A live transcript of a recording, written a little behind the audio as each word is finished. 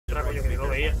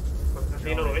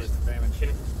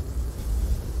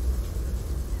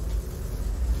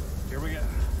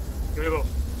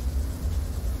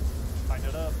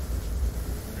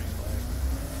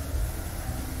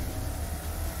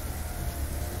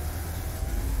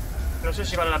No sé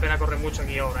si vale la pena correr mucho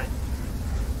aquí ahora,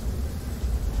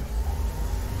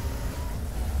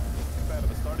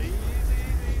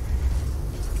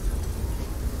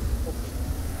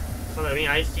 Madre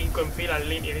mía, hay 5 en fila en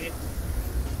línea, tío.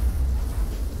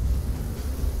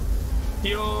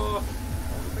 Dios.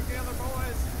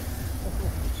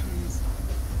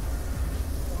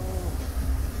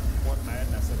 What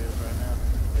madness it is right now.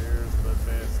 Here's the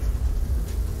best.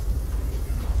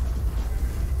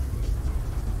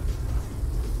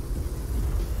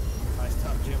 Nice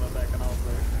top Gemma backing off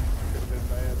there. Could have been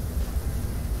bad.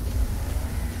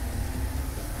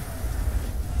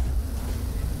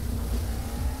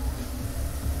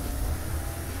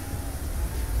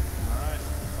 Alright,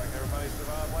 looks like everybody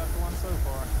survived last one so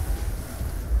far.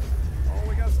 Oh,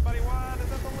 we got somebody wide. Is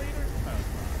that the leader? No,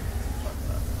 it's not. Fuck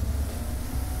that.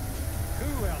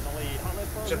 Who out in the lead? Hot Lip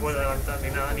Buzz. No se puede levantar ni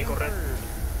nada, ni correr.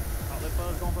 Hot Lip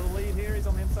Buzz going for the lead here. He's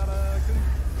on the inside of Coop.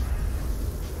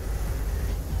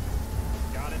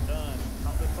 Got it done.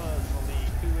 Hot Lip Buzz in the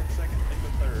lead. Coop in second, Nick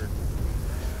in third.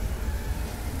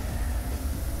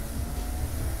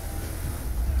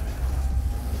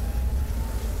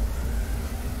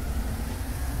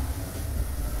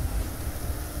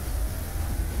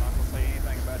 I'm not going to say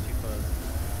anything about you, Buzz.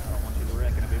 I don't want you to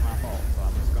reckon it'd be my fault, so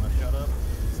I'm just going to shut up.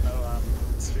 Just know I'm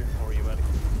cheering for you, buddy.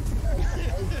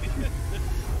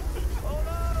 Oh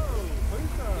no!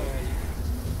 Puto!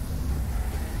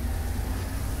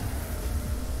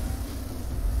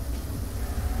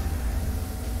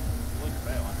 Look at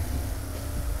that one.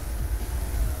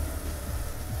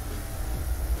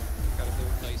 Got a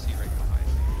little dicey right behind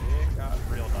me. It got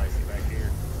real dicey back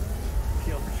here.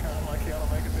 Killed the trying like y'all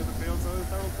to make it through the field, so it's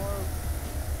so close.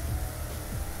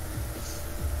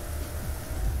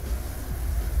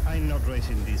 I'm not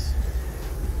racing this.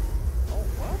 Oh,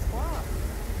 what? Why?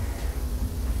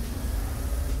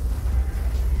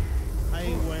 I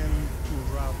went to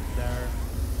route there,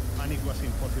 and it was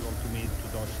impossible to me to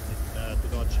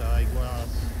dodge. I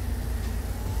was.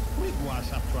 Who it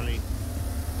was actually?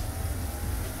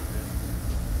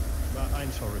 But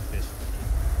I'm sorry, please.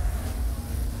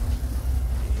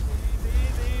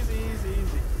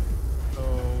 Easy. So,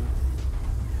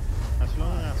 as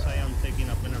long as I am taking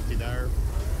a penalty there,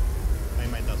 I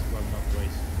might as well not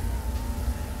race.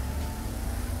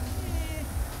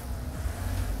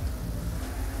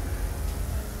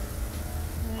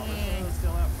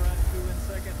 Still out front, Coup in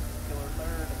second, Killer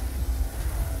third.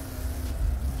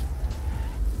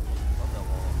 Love that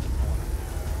wall in the corner.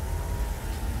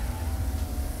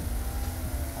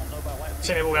 I don't know about lap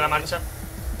Se me buguea la marcha.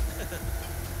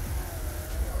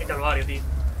 Qué calvario, tío.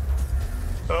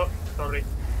 Oh, sorry.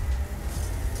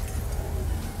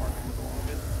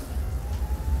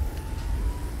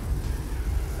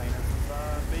 Sainers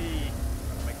inside B.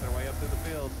 Gonna make their way up through the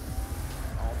field.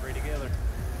 All three together.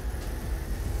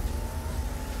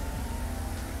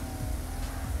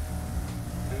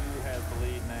 Who has the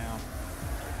lead now?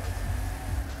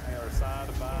 They are side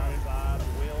by side,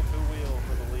 wheel to wheel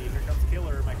for the lead. Here comes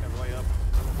Killer making his way up.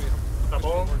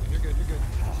 Tapón. You're good.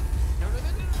 No.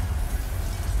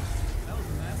 That was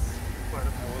a mess. Bueno,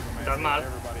 That was a mess. normal.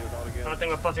 Everybody was all together. Ahora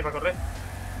tengo espacio para correr.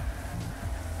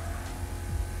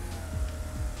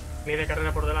 Ni de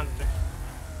carrera por delante.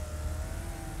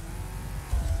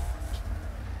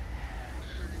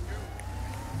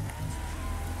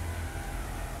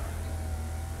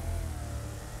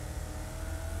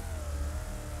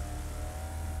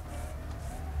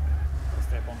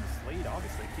 Step on this lead,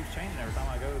 obviously. It keeps changing every time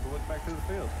I go to look back through the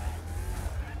field.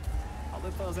 Hot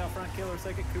Lip Buzz out front, Killer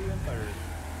second, Coup in third.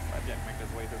 Flapjack making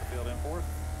his way through the field in fourth.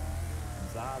 And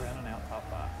Zod in and out top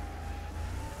five.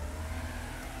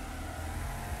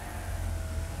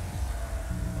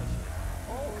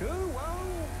 Oh, Coup,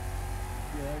 whoa!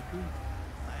 Yeah, good.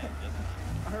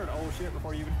 I heard oh shit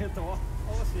before you even hit the wall.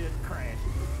 Oh shit, crash.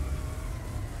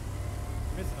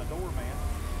 Missing a door, man.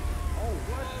 Oh,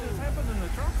 what just happened in the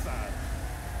truck side?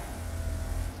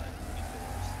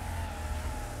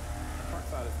 The truck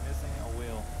side is missing a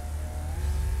wheel.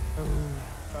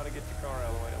 Try to get your car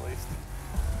out of the way at least.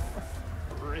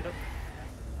 Rip.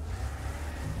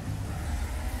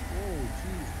 Oh,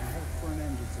 jeez, my whole front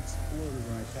end just exploded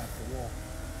when I tapped the wall.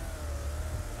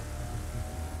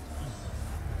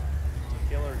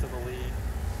 Killer to the lead.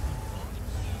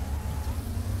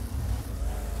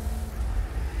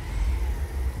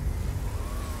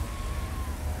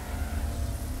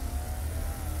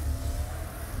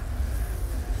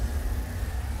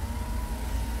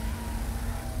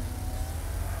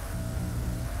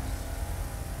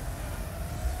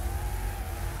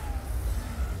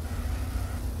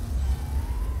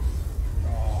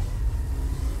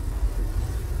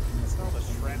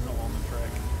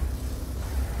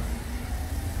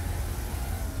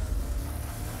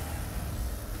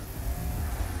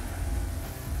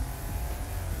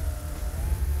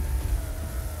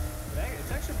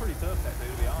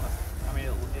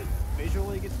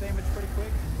 damage pretty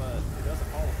quick, but it doesn't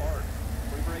fall apart.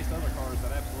 We've raced other cars that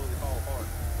absolutely fall apart.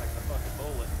 Like the fucking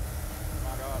Bullet.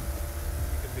 My god.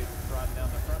 You could be riding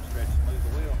down the front stretch and lose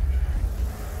the wheel.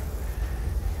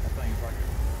 That thing's like a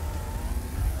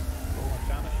bull in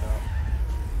China shop.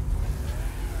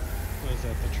 What is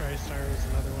that? The TriStar is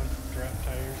another one? Drop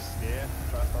tires? Yeah,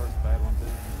 TriStar's a bad one too.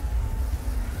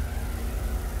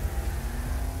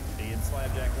 Being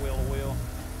slapjack wheel to wheel.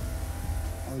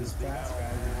 All these fast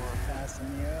guys are passing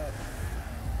me up.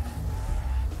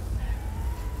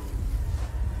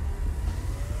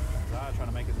 Zai trying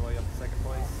to make his way up to second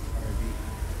place.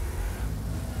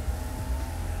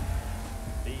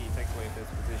 D takes away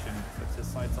fifth position, puts his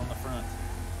sights on the front.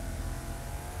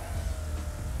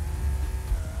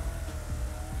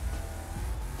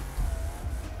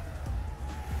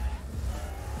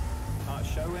 Not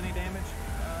show any damage.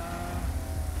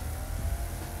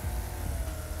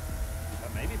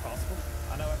 That may be possible.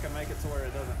 I know I can make it to where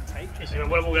it doesn't take ¿Y si me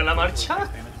vuelvo a la marcha?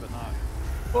 damage, but not.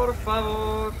 Por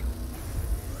favor.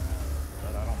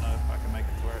 But I don't know if I can make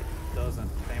it to where it doesn't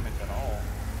damage at all.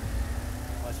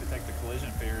 Unless you take the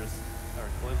collision fears, or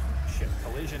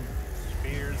collision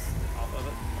spheres off of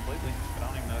it completely. But I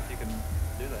don't even know if you can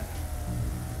do that.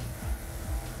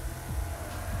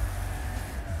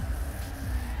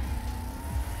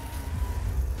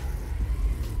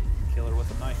 Killer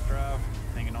with a nice drive,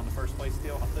 hanging on the first place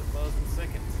still. Hot Lip Buzz in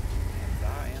second, and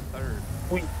Zai in third.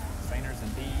 Uy, Sainers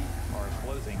and D are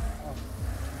closing.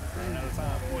 Running out of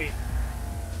time. uy.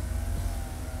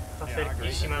 Está Yeah, I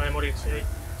agree. cerquísima de morirse ahí.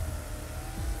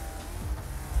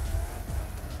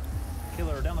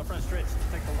 Killer down the front stretch to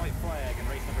take the white flag in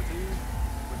race number 2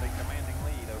 with a commanding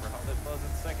lead over Hot Lip Buzz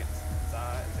in second.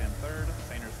 Zai is in third,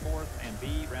 Sainers fourth, and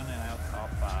B rounding out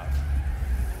top 5.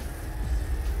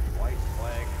 White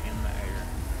flag in the air.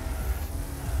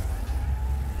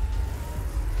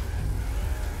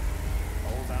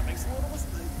 Zai makes a little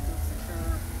mistake.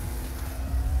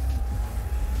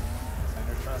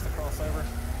 Sainers tries to cross over.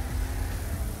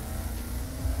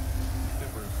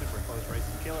 Super close race.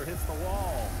 Killer hits the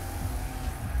wall.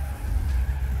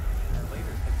 Our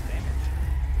leader takes damage.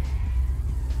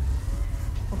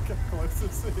 Look how close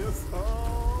this is.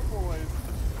 Oh, boys.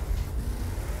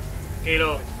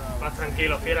 Tranquilo, más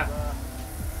tranquilo, fiera.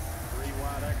 3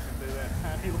 wide action through that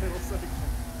tiny little section.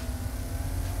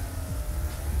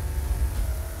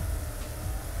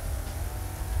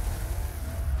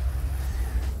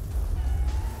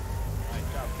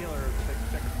 Nice job, Killer. Taking the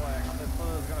checkered flag on this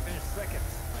Buzz. Gonna finish second.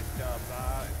 Nice job,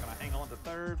 Zai. Is gonna hang on to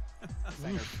third.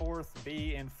 Sanger fourth,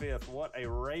 B in fifth. What a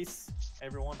race.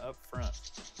 Everyone up front.